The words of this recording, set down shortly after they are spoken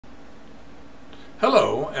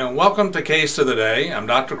Hello and welcome to Case of the Day. I'm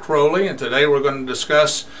Dr. Croley, and today we're going to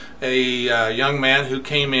discuss a young man who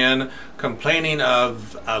came in complaining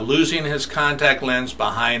of losing his contact lens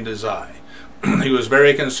behind his eye. He was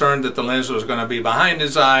very concerned that the lens was going to be behind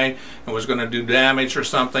his eye and was going to do damage or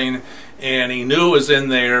something, and he knew it was in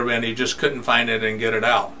there and he just couldn't find it and get it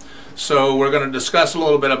out. So we're going to discuss a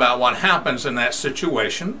little bit about what happens in that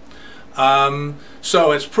situation.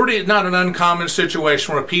 So it's not an uncommon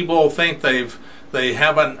situation where people think they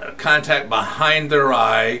have a contact behind their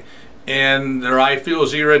eye and their eye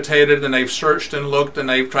feels irritated, and they've searched and looked and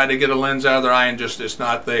they've tried to get a lens out of their eye and just it's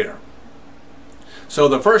not there. So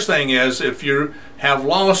the first thing is, if you have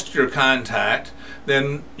lost your contact,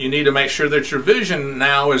 then you need to make sure that your vision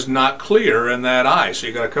now is not clear in that eye. So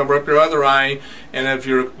you got to cover up your other eye, and if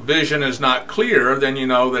your vision is not clear, then you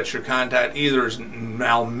know that your contact either is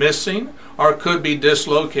now missing or could be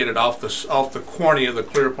dislocated off the cornea, the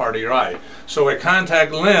clear part of your eye. So a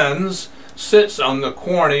contact lens sits on the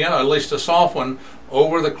cornea, at least a soft one,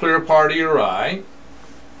 over the clear part of your eye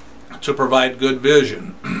to provide good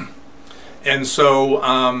vision. And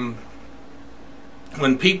so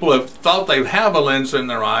when people have thought they have a lens in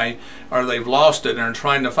their eye, or they've lost it and are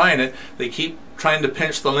trying to find it, they keep trying to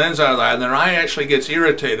pinch the lens out of the eye, and their eye actually gets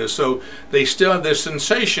irritated. So they still have this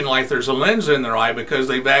sensation like there's a lens in their eye because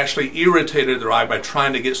they've actually irritated their eye by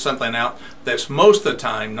trying to get something out that's most of the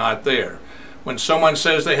time not there. When someone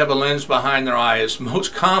says they have a lens behind their eye, it's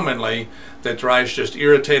most commonly that their eye is just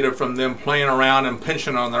irritated from them playing around and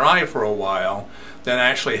pinching on their eye for a while than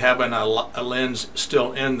actually having a lens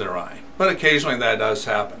still in their eye. But occasionally that does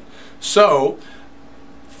happen. So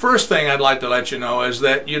first thing I'd like to let you know is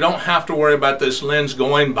that you don't have to worry about this lens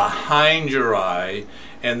going behind your eye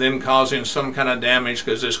and then causing some kind of damage,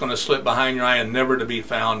 because it's going to slip behind your eye and never to be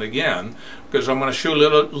found again, because I'm going to show you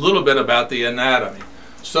a little bit about the anatomy.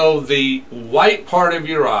 So the white part of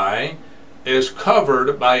your eye is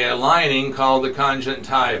covered by a lining called the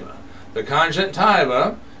conjunctiva. The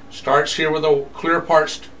conjunctiva starts here where the clear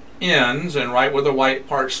part ends and right where the white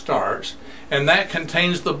part starts, and that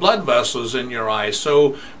contains the blood vessels in your eye.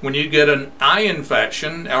 So when you get an eye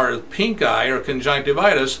infection or pink eye or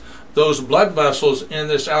conjunctivitis, those blood vessels in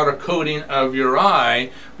this outer coating of your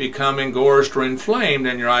eye become engorged or inflamed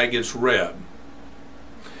and your eye gets red.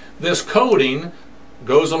 This coating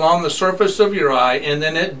goes along the surface of your eye, and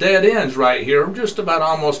then it dead ends right here, just about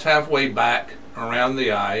almost halfway back around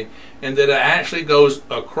the eye, and then it actually goes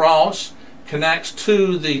across, connects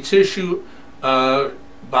to the tissue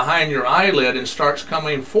behind your eyelid and starts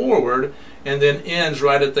coming forward, and then ends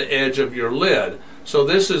right at the edge of your lid. So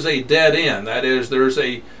this is a dead end. That is, there's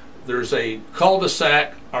a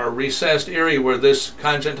cul-de-sac or recessed area where this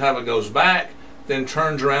conjunctiva goes back, then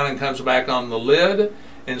turns around and comes back on the lid.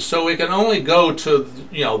 And so it can only go to,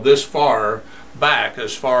 this far back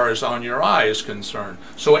as far as on your eye is concerned.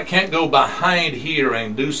 So it can't go behind here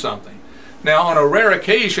and do something. Now, on a rare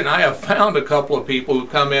occasion, I have found a couple of people who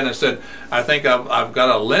come in and said, I think I've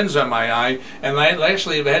got a lens on my eye, and they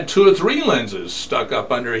actually have had 2 or 3 lenses stuck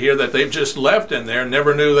up under here that they've just left in there,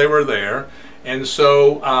 never knew they were there. And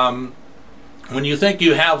so when you think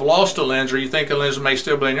you have lost a lens, or you think a lens may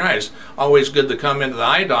still be in your eye, it's always good to come into the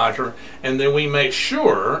eye doctor, and then we make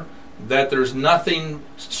sure that there's nothing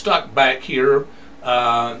stuck back here,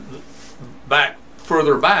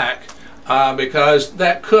 further back, because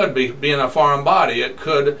that could be, being a foreign body, it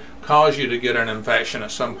could cause you to get an infection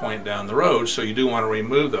at some point down the road, so you do want to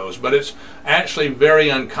remove those. But it's actually very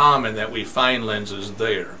uncommon that we find lenses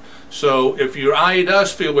there. So if your eye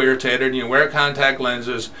does feel irritated and you wear contact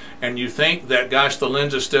lenses and you think that, gosh, the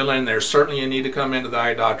lens is still in there, certainly you need to come into the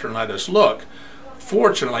eye doctor and let us look.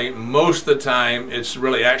 Fortunately, most of the time it's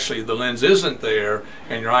really actually the lens isn't there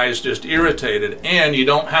and your eye is just irritated, and you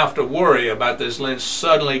don't have to worry about this lens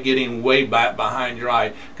suddenly getting way back behind your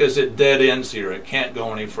eye, because it dead ends here. It can't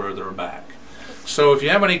go any further back. So if you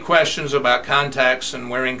have any questions about contacts and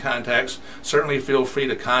wearing contacts, certainly feel free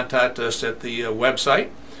to contact us at the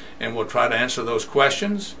website, and we'll try to answer those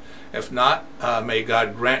questions. If not, may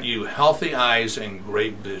God grant you healthy eyes and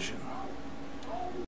great vision.